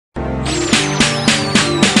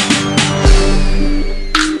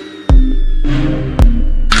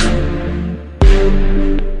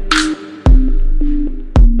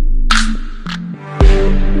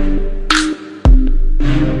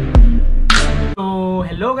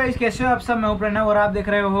Hello guys, कैसे हो आप सब। मैं हूं प्रणव और आप देख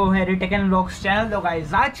रहे हो Harry take and vlogs channel. तो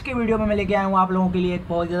गाइस आज के वीडियो में मैं लेके आया हूं आप लोगों के लिए एक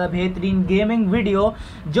बहुत ज़्यादा बेहतरीन गेमिंग वीडियो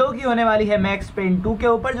जो कि होने वाली है मैक्स पेन 2 के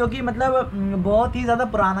ऊपर, जो कि मतलब बहुत ही ज़्यादा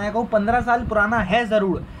पुराना है। 15 साल पुराना है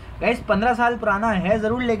ज़रूर गाइस, 15 साल पुराना है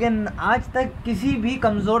ज़रूर, लेकिन आज तक किसी भी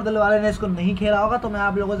कमज़ोर दिल वाले ने इसको नहीं खेला होगा। तो मैं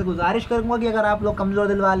आप लोगों से गुजारिश करूँगा कि अगर आप लोग कमज़ोर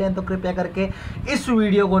दिल वाले हैं तो कृपया करके इस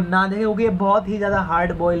वीडियो को ना देखें, क्योंकि ये बहुत ही ज़्यादा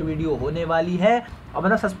हार्ड बॉयल वीडियो होने वाली है और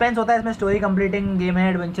मतलब सस्पेंस होता है इसमें। स्टोरी कंप्लीटिंग गेम है,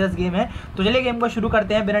 एडवेंचर्स गेम है। तो चलिए गेम को शुरू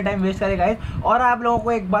करते हैं बिना टाइम वेस्ट करे गाइस। और आप लोगों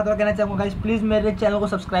को एक बात और कहना चाहूँगा गाइस, प्लीज़ मेरे चैनल को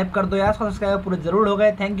सब्सक्राइब कर दो यार। इसको सब्सक्राइब पूरे जरूर हो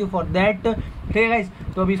गए, थैंक यू फॉर दैट। ठीक है गाइस,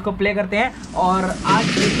 तो अभी इसको प्ले करते हैं और आज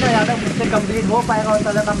जितना ज़्यादा मुझसे कंप्लीट हो पाएगा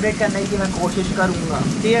उतना ज़्यादा कंप्लीट करने की मैं कोशिश करूँगा।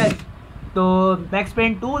 ठीक है, तो max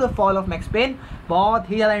pen 2 the fall of max pen बहुत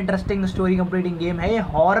ही ज़्यादा इंटरेस्टिंग स्टोरी कंप्लीटिंग गेम है। ये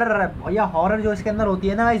हॉरर या हॉरर जो इसके अंदर होती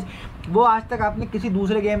है ना गाइस, वो आज तक आपने किसी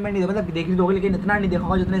दूसरे गेम में नहीं देखा, मतलब देखी होगी लेकिन इतना नहीं देखा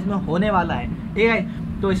होगा जितना इसमें होने वाला है। ठीक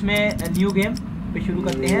है, तो इसमें न्यू गेम पे शुरू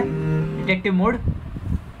करते हैं, डिटेक्टिव मोड।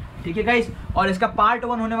 ठीक है गाइस, और इसका पार्ट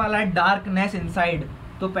 1 होने वाला है डार्कनेस इनसाइड।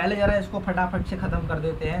 तो पहले जरा इसको फटाफट से ख़त्म कर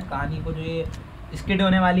देते हैं कहानी को, जो ये स्किड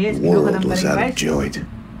होने वाली है इसको ख़त्म करेंगे गाइस।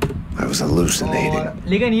 और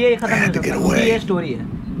लेकिन ये ख़त्म नहीं होता क्योंकि ये स्टोरी है।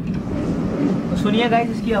 तो सुनिए गाइस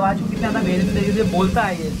इसकी आवाज़ को कितना ज़्यादा बेहतरीन तरीके से बोलता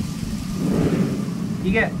है ये।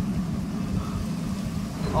 ठीक है,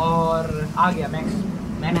 और आ गया मैक्स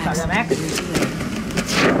आ गया मैक्स।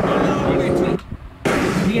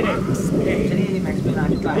 चलिए मैक्स पेन आ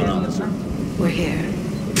चुका है अपना। We're here.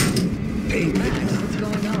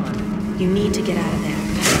 You need to get out of there.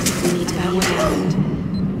 We need to be found.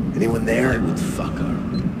 Anyone there? Fucker.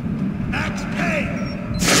 Max Payne.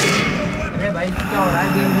 अरे भाई क्या हो रहा है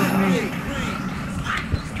गेम में?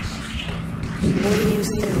 What do you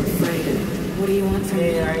seem afraid of? What do you want from me?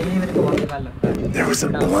 ये मेरे को बहुत बेकार लगता है। There was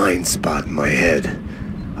a blind spot in my head.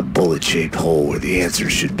 A bullet-shaped hole where the answer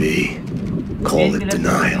should be. Call it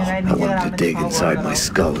denial. I wanted to dig inside my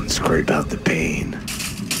skull and scrape out the pain.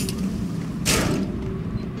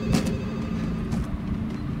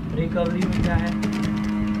 Recovery में क्या है?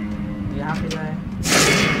 यहाँ पे क्या है?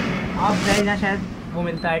 आप गए ना, शायद वो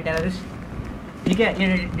मिलता है टेररिस्ट। ठीक है, ये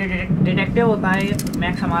डिटेक्टिव होता है ये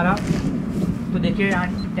मैक्स हमारा। तो देखिए यहाँ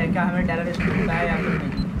क्या हमें टेररिस्ट मिलता है या फिर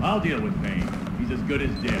नहीं। I'll deal with Payne. He's as good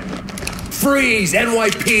as dead. Freeze,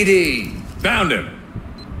 NYPD! Found him.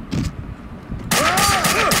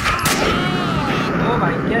 ओ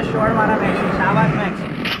भाई क्या शॉट मारा मैक्स, शाबाश मैक्स,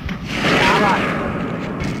 शाबाश।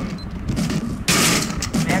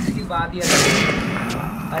 मैक्स की बात ही अलग है।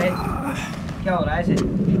 अरे क्या हो रहा है ऐसे?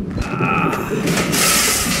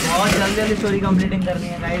 बहुत जल्दी स्टोरी कंप्लीटिंग करनी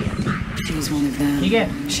है गाइस। ठीक है,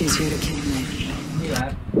 जी यार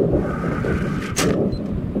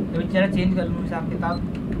तो जरा चेंज कर लूँ हिसाब किताब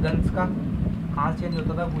गन्स का। कहाँ चेंज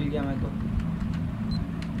होता था भूल गया मैं तो।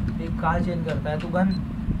 एक कहाँ चेंज करता है तू गन,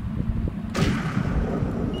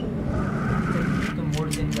 तो मोड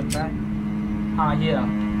चेंज करता है। हाँ ये रहा,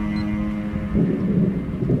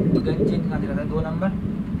 गन चेंज कहाँ करता है? 2 नंबर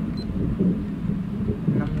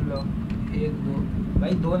 1 2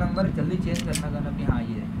 भाई 2 नंबर जल्दी चेंज करना गन अभी। हाँ ये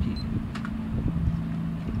है, ठीक है।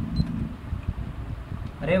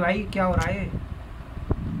 अरे भाई क्या हो रहा है?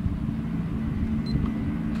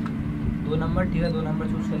 2 नंबर ठीक है, 2 नंबर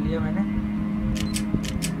चूज कर लिया मैंने।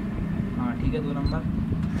 हाँ ठीक है 2 नंबर।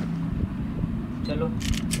 चलो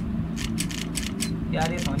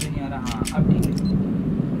यार ये समझ नहीं आ रहा। हाँ अब ठीक है,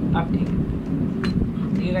 अब ठीक है।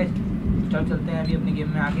 ठीक है गाइस, चलते हैं अभी अपनी गेम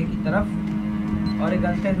में आगे की तरफ। और एक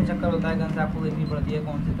गन्स का इसमें चक्कर होता है, गन्स आपको देखनी पड़ती है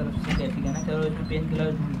कौन सी तरफ से कैसी है ना। चलो इसमें पेन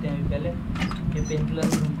किलर ढूंढते हैं अभी पहले। ये पेन किलर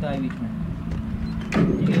ढूंढता है बीच में।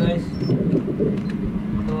 ठीक है गाइस,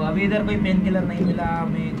 तो अभी इधर कोई पेन किलर नहीं मिला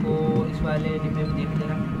मेरे को। इस वाले डिब्बे में देख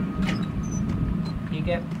जरा। ठीक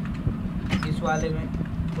है, इस वाले में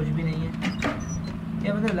कुछ भी नहीं है। ये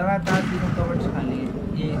मतलब लगातार तीनों कवर्ड्स खाली है।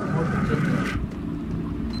 ये मोड चेंज है,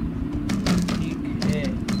 ठीक है।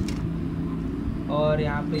 और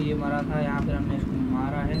यहाँ पे ये मरा था, यहाँ पे हमने इसको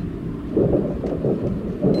मारा है।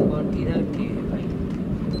 और इधर के भाई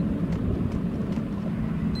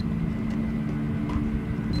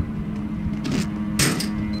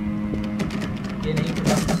ये नहीं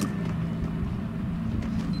खुला।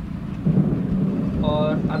 और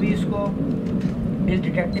अभी इसको इस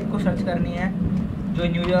डिटेक्टिव को सर्च करनी है जो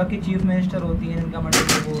न्यूयॉर्क की चीफ मिनिस्टर होती है, इनका मतलब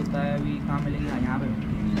वो होता है। अभी कहाँ मिलेगी? हाँ यहाँ पे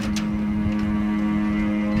मिलेगी,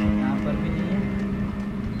 यहाँ पर भी नहीं है।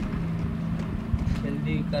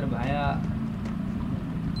 जल्दी कर भाया।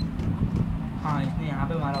 हाँ इसने यहाँ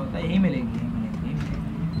पे मारा होता है, यही मिलेगी, यही मिलेगी, यही मिलेगी।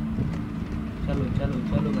 चलो चलो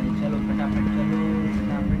चलो भाई चलो, फटाफट चलो,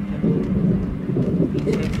 फटाफट चलो।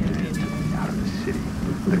 city.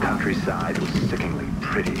 The countryside was sickeningly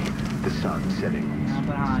pretty. The sun setting. यहाँ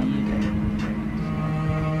पर हाँ ये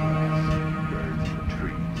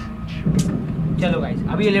चलो गाइस,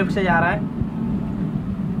 अभी ये लेफ्ट से जा रहा है।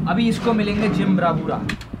 अभी इसको मिलेंगे जिम ब्रावूरा,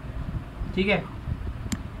 ठीक है।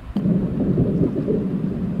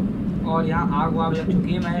 और यहाँ आग वाग लग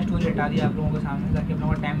चुकी है, मैंने स्टोरी हटा दी आप लोगों के सामने ताकि आप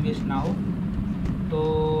लोगों का टाइम वेस्ट ना हो। तो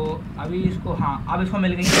अभी इसको हाँ, अब इसको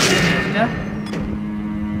मिल गई।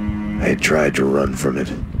 I tried to run from it,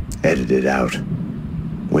 edited out.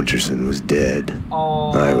 Winterson was dead.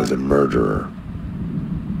 I was a murderer.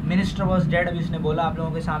 Minister was dead, अभी इसने बोला आप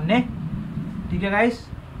लोगों के सामने, ठीक है गाइस।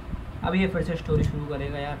 अब ये फिर से स्टोरी शुरू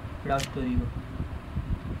करेगा यार, लव स्टोरी को।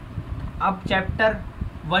 अब चैप्टर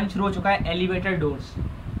 1 शुरू हो चुका है, एलिवेटर डोर्स,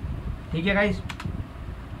 ठीक है गाइस।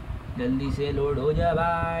 जल्दी से लोड हो जाए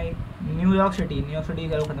भाई। न्यूयॉर्क सिटी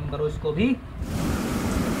करो, ख़त्म करो इसको भी।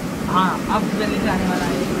 हाँ अब जल्दी से आने वाला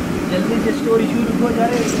है, जल्दी से स्टोरी शुरू हो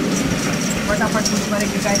जाए, फटाफट शुरू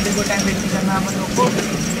करेंगे गाइस। देखो टाइम वेस्ट नहीं करना अपन लोग को।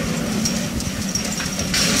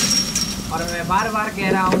 और मैं बार बार कह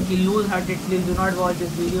रहा हूँ कि loose hearted please do not watch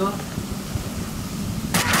this video.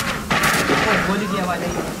 गोली की आवाज़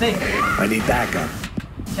आई। I need backup.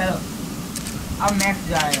 चलो अब मैक्स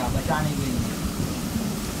जाएगा बचाने के लिए।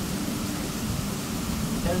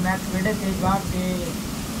 चल मैक्स बेटे तेज भाग के।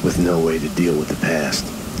 With no way to deal with the past,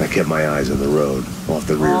 I kept my eyes on the road, off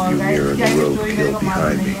the rearview mirror and the roadkill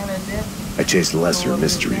behind me. I chased lesser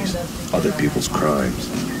mysteries, other people's crimes.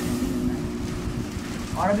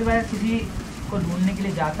 और अभी मैं किसी को ढूंढने के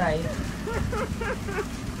लिए जाता है।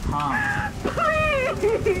 हाँ तो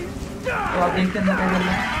आप देखते अंदर क्या चल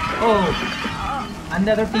रहा है। ओह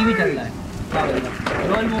अंदर तो टीवी चल रहा है। क्या बोल रहा है?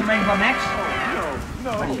 Role movement for max.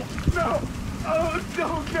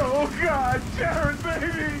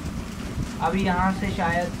 अभी यहाँ से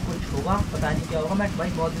शायद कुछ होगा, पता नहीं क्या होगा। मैं भाई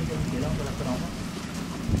बहुत दिन से नहीं खेला हूँ, तो लगता रहूँगा।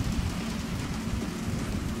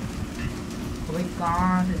 तो भाई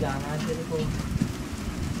कहाँ से जाना है तेरे को?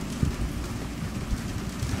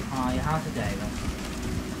 हाँ यहाँ से जाएगा।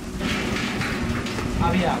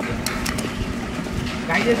 अभी आ गया।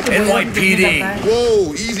 NYPD.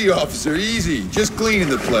 Whoa, easy, officer, easy. Just cleaning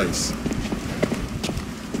the place.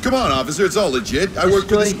 Come on, officer, it's all legit. I work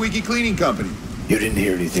for the squeaky cleaning company. You didn't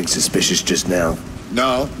hear anything suspicious just now?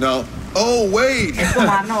 No. Oh, wait.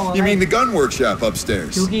 You mean the gun workshop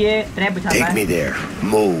upstairs? Take me there.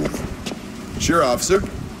 Move. Sure, officer,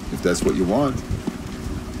 if that's what you want.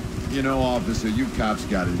 You know, officer, you cops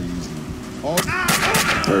got it easy.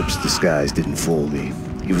 Perp's disguise didn't fool me.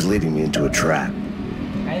 He was leading me into a trap.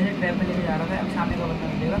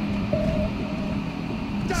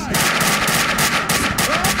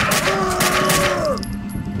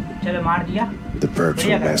 चलो मार दिया। The perps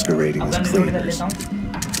were masquerading as cleaners.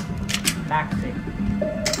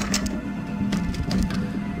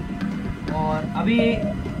 और अभी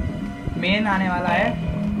main आने वाला है,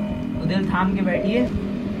 उधर थाम के बैठिए,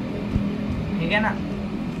 ठीक है ना।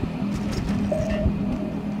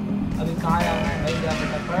 अभी कहाँ जाना है भाई, जा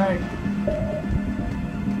फटाफट।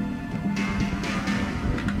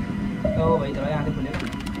 तो भाई थोड़ा यहाँ से खुलेगा।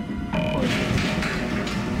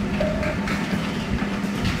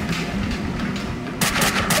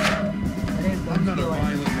 I'm not a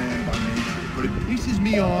violent man by nature, but it pisses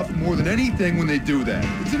me off more than anything when they do that.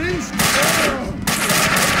 It's an instinct.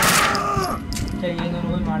 चलिए दोनों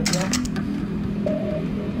को मार दिया,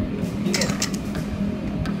 ठीक है।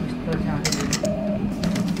 इस तरह से यहाँ से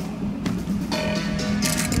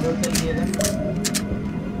लोड करिएगा।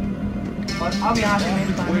 और अब यहाँ से main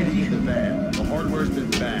The hardware's been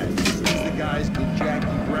bad. Since the guys get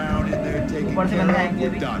Jackie Brown in there taking care of,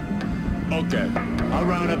 we're done. Okay, I'll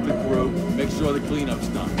round up the crew, make sure the cleanup's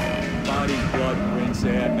done. Bodies, blood, prints,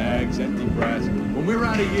 air, mags, empty brass. When we're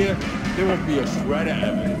out of here, there won't be a shred of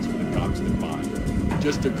evidence for the cops to find.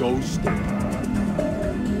 Just a ghost story.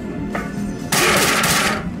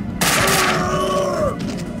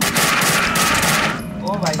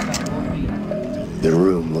 The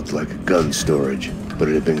room looked like a gun storage, but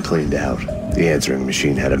it had been cleaned out. The answering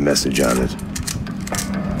machine had a message on it.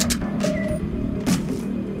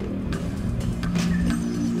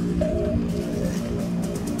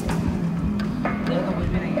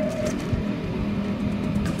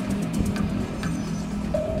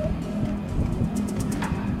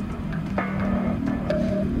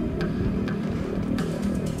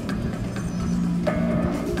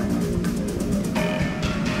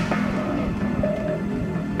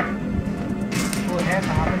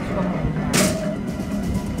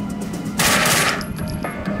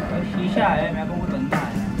 शीशा है, मेरे को कोई बंदा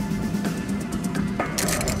है।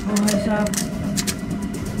 ओ भाई साहब,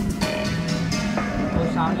 वो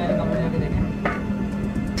सामने वाले कमरे जाके देखें।